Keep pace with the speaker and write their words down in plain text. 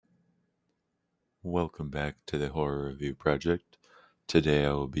Welcome back to the Horror Review Project. Today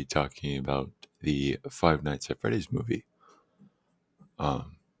I will be talking about the Five Nights at Freddy's movie.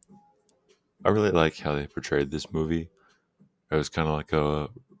 Um, I really like how they portrayed this movie. It was kind of like a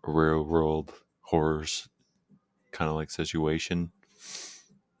real world horror kind of like situation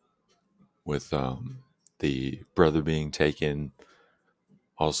with the brother being taken,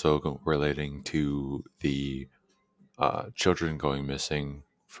 also relating to the children going missing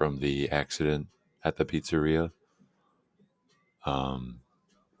from the accident at the pizzeria. Um,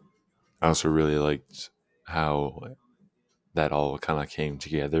 I also really liked how that all kind of came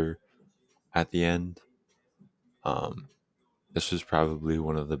together at the end. Um, this was probably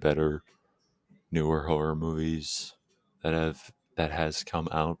one of the better newer horror movies that has come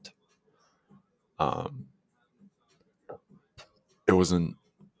out. Um, it wasn't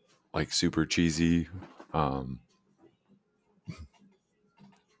like super cheesy. Um,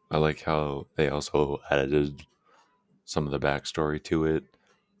 I like how they also added some of the backstory to it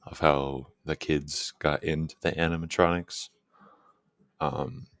of how the kids got into the animatronics.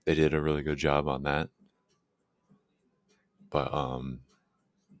 They did a really good job on that. But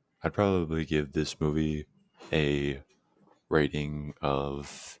I'd probably give this movie a rating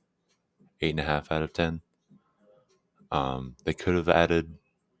of 8.5 out of 10. They could have added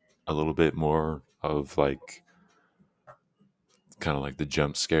a little bit more of like kind of like the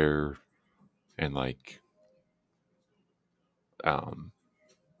jump scare and um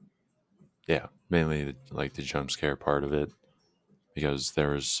mainly like the jump scare part of it, because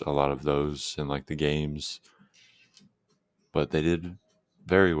there's a lot of those in like the games, but they did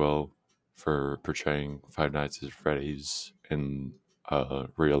very well for portraying Five Nights at Freddy's in a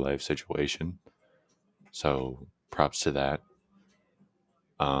real life situation. So props to that.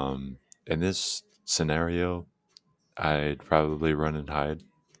 In this scenario, I'd probably run and hide.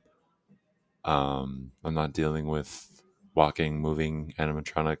 I'm not dealing with walking, moving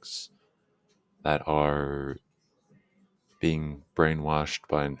animatronics that are being brainwashed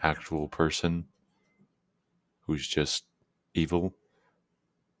by an actual person who's just evil.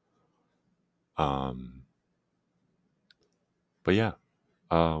 Um, but yeah,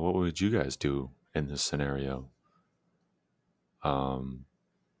 what would you guys do in this scenario? Um,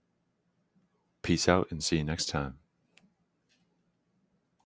 Peace out and see you next time.